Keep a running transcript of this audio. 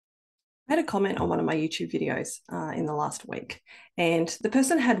had a comment on one of my YouTube videos in the last week, and the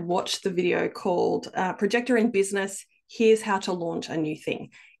person had watched the video called Projector in Business. Here's how to launch a new thing.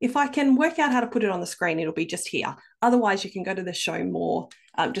 If I can work out how to put it on the screen, it'll be just here. Otherwise, you can go to the show more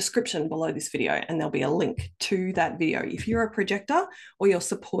description below this video, and there'll be a link to that video if you're a projector or you're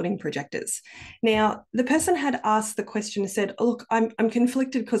supporting projectors. Now, the person had asked the question and said, look, I'm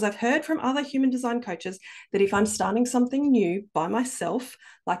conflicted because I've heard from other human design coaches that if I'm starting something new by myself,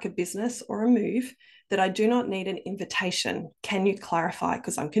 like a business or a move, that I do not need an invitation. Can you clarify?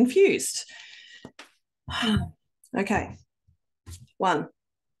 Because I'm confused. Okay. One,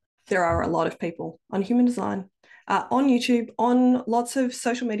 there are a lot of people on human design, on YouTube, on lots of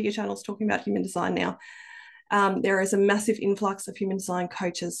social media channels talking about human design now. There is a massive influx of human design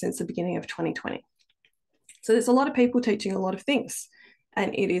coaches since the beginning of 2020. So there's a lot of people teaching a lot of things.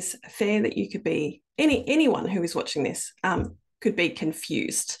 And it is fair that you could be, anyone who is watching this could be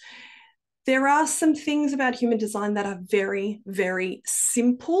confused. There are some things about human design that are very, very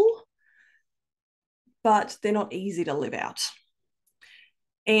simple, but they're not easy to live out.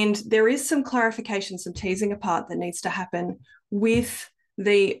 And there is some clarification, some teasing apart that needs to happen with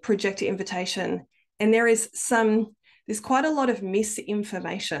the projector invitation. And there's quite a lot of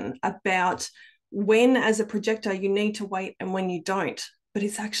misinformation about when, as a projector, you need to wait and when you don't, but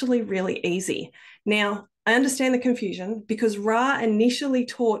it's actually really easy. Now, I understand the confusion because Ra initially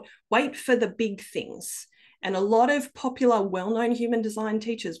taught wait for the big things. And a lot of popular, well-known human design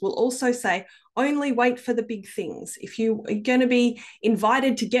teachers will also say, only wait for the big things. If you are going to be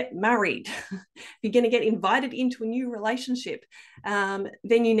invited to get married, if you're going to get invited into a new relationship, then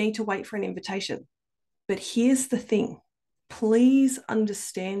you need to wait for an invitation. But here's the thing. Please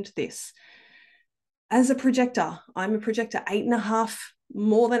understand this. As a projector, I'm a projector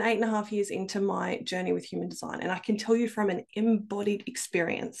more than 8.5 years into my journey with human design. And I can tell you from an embodied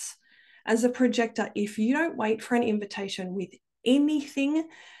experience, as a projector, if you don't wait for an invitation with anything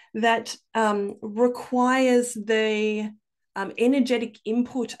that requires the energetic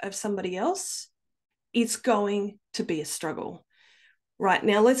input of somebody else, it's going to be a struggle. Right,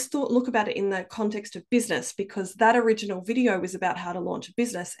 now let's look about it in the context of business, because that original video was about how to launch a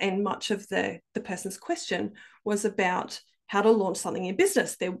business, and much of the person's question was about how to launch something in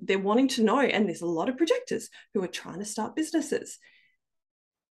business. They're wanting to know, and there's a lot of projectors who are trying to start businesses.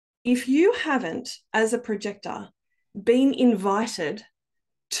 If you haven't, as a projector, been invited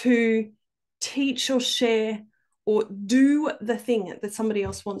to teach or share or do the thing that somebody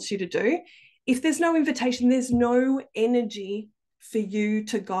else wants you to do, if there's no invitation, there's no energy for you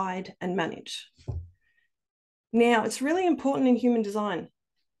to guide and manage. Now, it's really important in human design.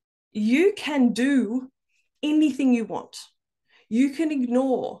 You can do anything you want. You can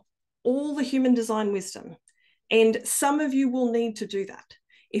ignore all the human design wisdom, and some of you will need to do that.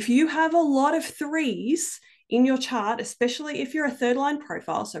 If you have a lot of threes in your chart, especially if you're a third line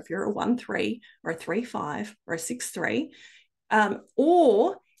profile, so if you're a 1-3 or a 3-5 or a 6-3,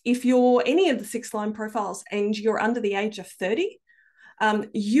 or if you're any of the 6-line profiles and you're under the age of 30,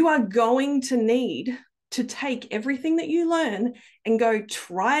 you are going to need to take everything that you learn and go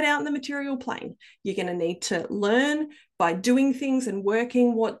try it out in the material plane. You're going to need to learn by doing things and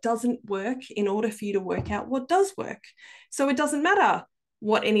working what doesn't work in order for you to work out what does work. So it doesn't matter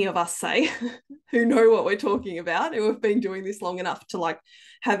what any of us say who know what we're talking about, who have been doing this long enough to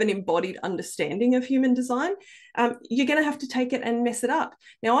have an embodied understanding of human design. You're going to have to take it and mess it up.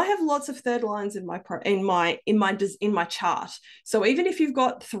 Now, I have lots of third lines in my chart. So even if you've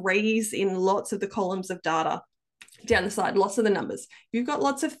got threes in lots of the columns of data down the side, lots of the numbers, if you've got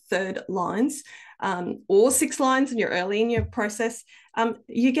lots of third lines or 6 lines and you're early in your process,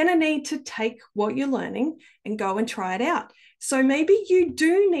 you're going to need to take what you're learning and go and try it out. So maybe you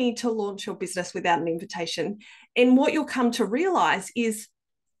do need to launch your business without an invitation. And what you'll come to realize is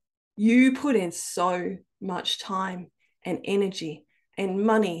you put in so much time and energy and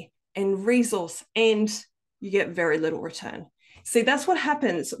money and resource, and you get very little return. See, that's what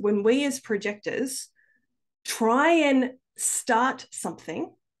happens when we as projectors try and start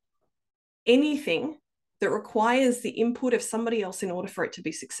something, anything that requires the input of somebody else in order for it to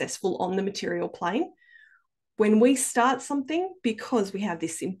be successful on the material plane. When we start something, because we have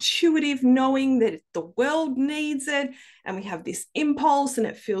this intuitive knowing that the world needs it, and we have this impulse and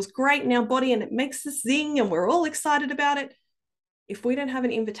it feels great in our body and it makes us zing and we're all excited about it, if we don't have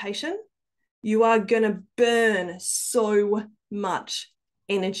an invitation, you are going to burn so much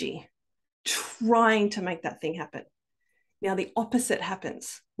energy trying to make that thing happen. Now, the opposite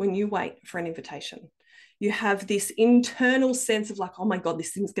happens when you wait for an invitation. You have this internal sense of oh my God,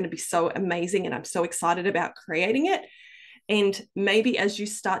 this thing's going to be so amazing and I'm so excited about creating it. And maybe as you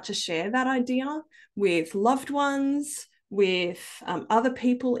start to share that idea with loved ones, with other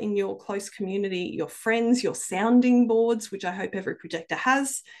people in your close community, your friends, your sounding boards, which I hope every projector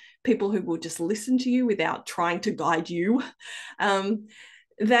has, people who will just listen to you without trying to guide you,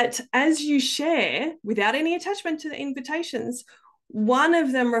 that as you share without any attachment to the invitations, one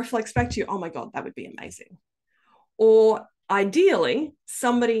of them reflects back to you, oh my God, that would be amazing. Or ideally,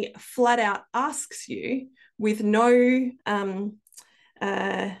 somebody flat out asks you with no,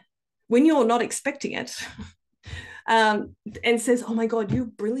 when you're not expecting it, and says, oh my God, you're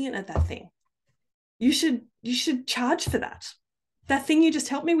brilliant at that thing. You should charge for that. That thing you just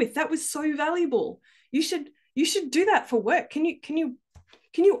helped me with, that was so valuable. You should do that for work. Can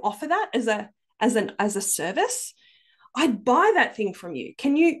you offer that as a service? I'd buy that thing from you.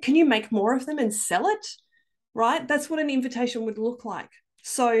 Can you make more of them and sell it? Right? That's what an invitation would look like.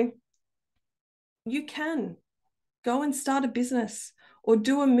 So you can go and start a business or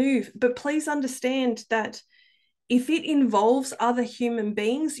do a move, but please understand that if it involves other human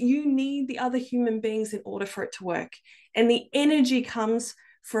beings, you need the other human beings in order for it to work. And the energy comes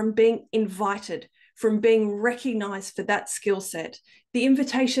from being invited, from being recognized for that skill set. The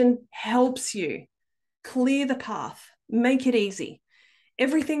invitation helps you clear the path, make it easy.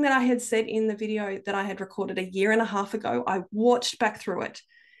 Everything that I had said in the video that I had recorded a year and a half ago, I watched back through it.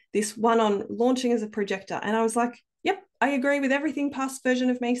 This one on launching as a projector. And I was like, yep, I agree with everything past version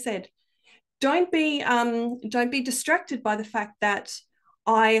of me said. Don't be distracted by the fact that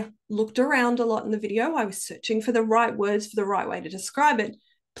I looked around a lot in the video. I was searching for the right words, for the right way to describe it.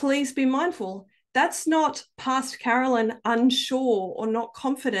 Please be mindful. That's not past Carolyn unsure or not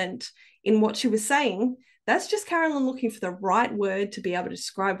confident in what she was saying. That's just Carolyn looking for the right word to be able to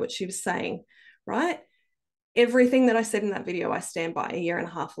describe what she was saying, right? Everything that I said in that video, I stand by a year and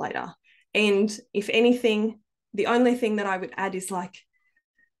a half later. And if anything, the only thing that I would add is like,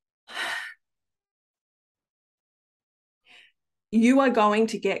 you are going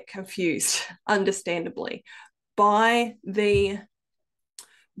to get confused, understandably, by the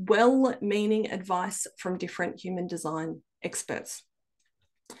well-meaning advice from different human design experts.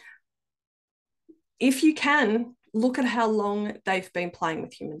 If you can, look at how long they've been playing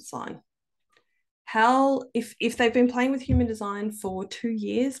with human design. If they've been playing with human design for 2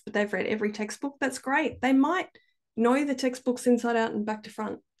 years, but they've read every textbook, that's great. They might know the textbooks inside out and back to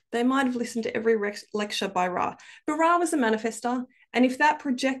front. They might have listened to every lecture by Ra. But Ra was a manifester. And if that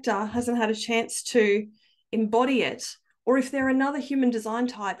projector hasn't had a chance to embody it, or if they're another human design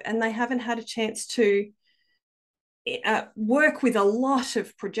type and they haven't had a chance to work with a lot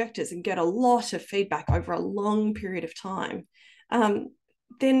of projectors and get a lot of feedback over a long period of time,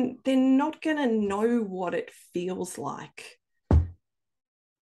 then they're not going to know what it feels like.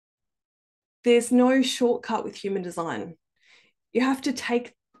 There's no shortcut with human design. You have to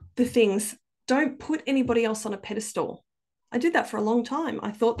take the things. Don't put anybody else on a pedestal. I did that for a long time.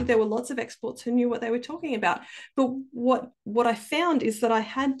 I thought that there were lots of experts who knew what they were talking about. But what I found is that I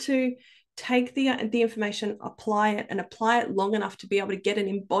had to take the information, apply it long enough to be able to get an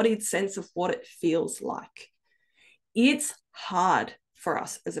embodied sense of what it feels like. It's hard for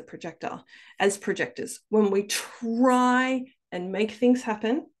us as a projector, as projectors, when we try and make things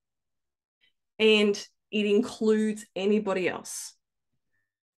happen and it includes anybody else.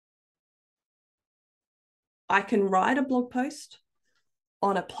 I can write a blog post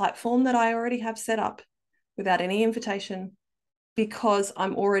on a platform that I already have set up without any invitation because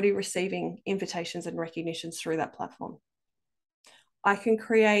I'm already receiving invitations and recognitions through that platform. I can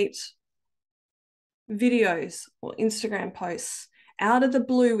create videos or Instagram posts out of the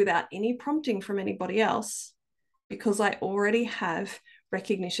blue without any prompting from anybody else because I already have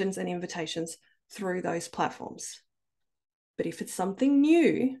recognitions and invitations through those platforms. But if it's something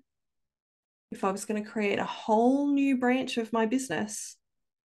new, if I was going to create a whole new branch of my business,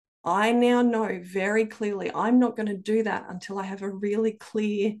 I now know very clearly I'm not going to do that until I have a really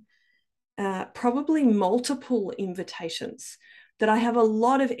clear, probably multiple invitations, that I have a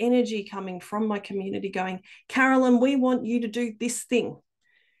lot of energy coming from my community going, Carolyn, we want you to do this thing.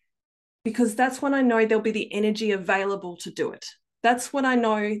 Because that's when I know there'll be the energy available to do it. That's when I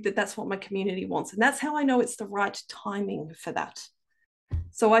know that that's what my community wants. And that's how I know it's the right timing for that.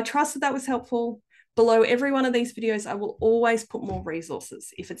 So I trust that that was helpful. Below every one of these videos, I will always put more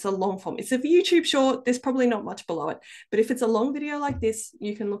resources. If it's a long form, it's a YouTube short, there's probably not much below it. But if it's a long video like this,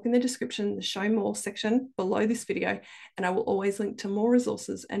 you can look in the description, the show more section below this video, and I will always link to more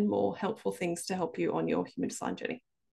resources and more helpful things to help you on your human design journey.